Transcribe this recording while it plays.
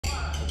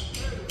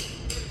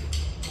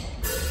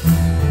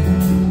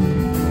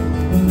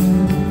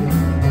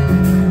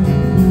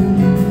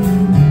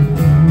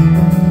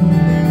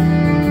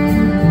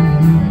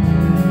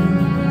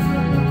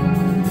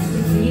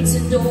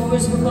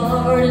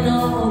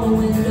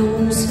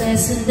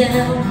passing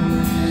down.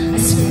 I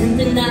spent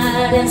the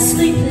night and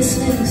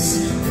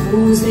sleeplessness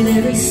rose in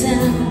every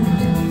sound.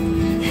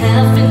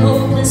 Half in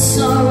hopeless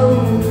sorrow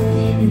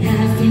and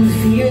half in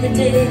fear the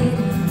day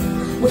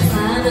would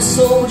find the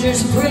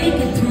soldiers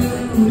breaking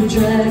through to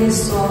drag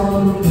us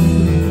all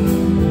away.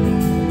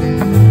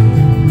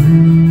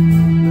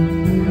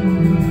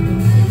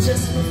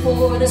 Just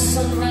before the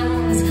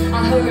sunrise,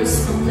 I heard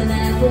something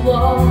at the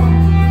wall.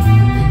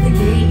 The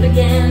gate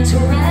began to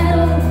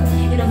rattle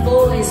and a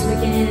voice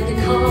began to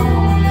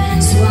call.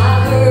 So I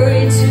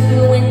hurried to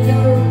the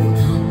window,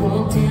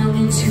 walked down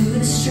into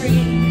the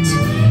street,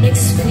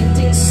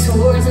 expecting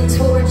swords and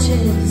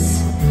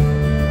torches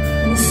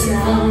and the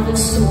sound of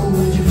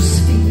soldiers'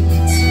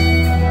 feet.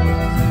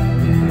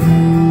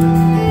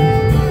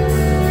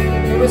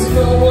 There was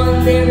no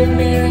one there but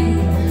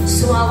Mary,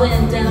 so I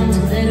went down to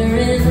let her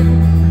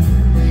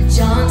in.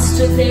 John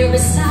stood there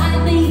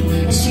beside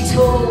me as she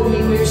told me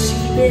where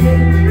she'd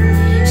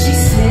been. She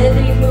said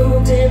they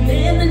moved him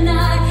in the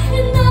night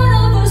and none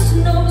of us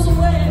knows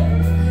where.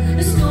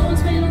 The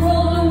stone's been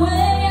rolled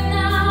away and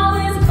now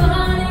his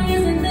body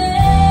isn't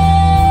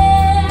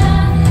there.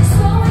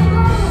 So we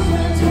both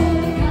ran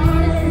toward the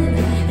garden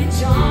and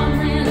John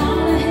ran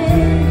on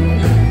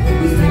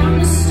ahead. We found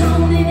the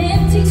stone and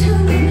empty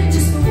tomb,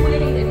 just the way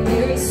that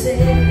Mary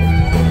said.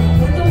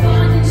 But the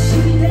one that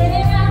she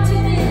lay wrapped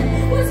him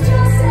in was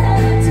just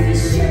sad to be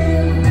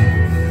sure.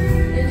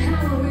 And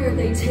how weird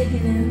they'd taken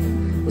him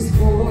was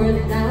more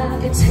than I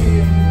could tell.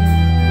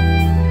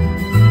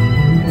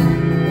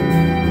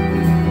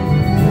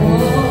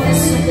 Oh,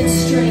 there's something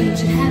strange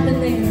that happened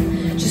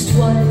there, just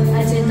what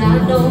I did not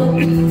know.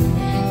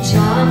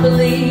 John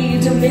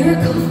believed a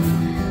miracle,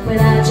 but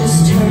I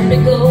just turned to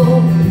go.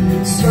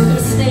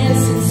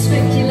 Circumstance and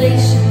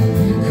speculation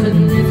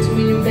couldn't lift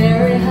me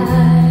very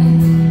high,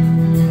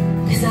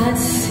 'cause I'd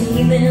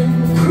seen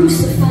them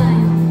crucified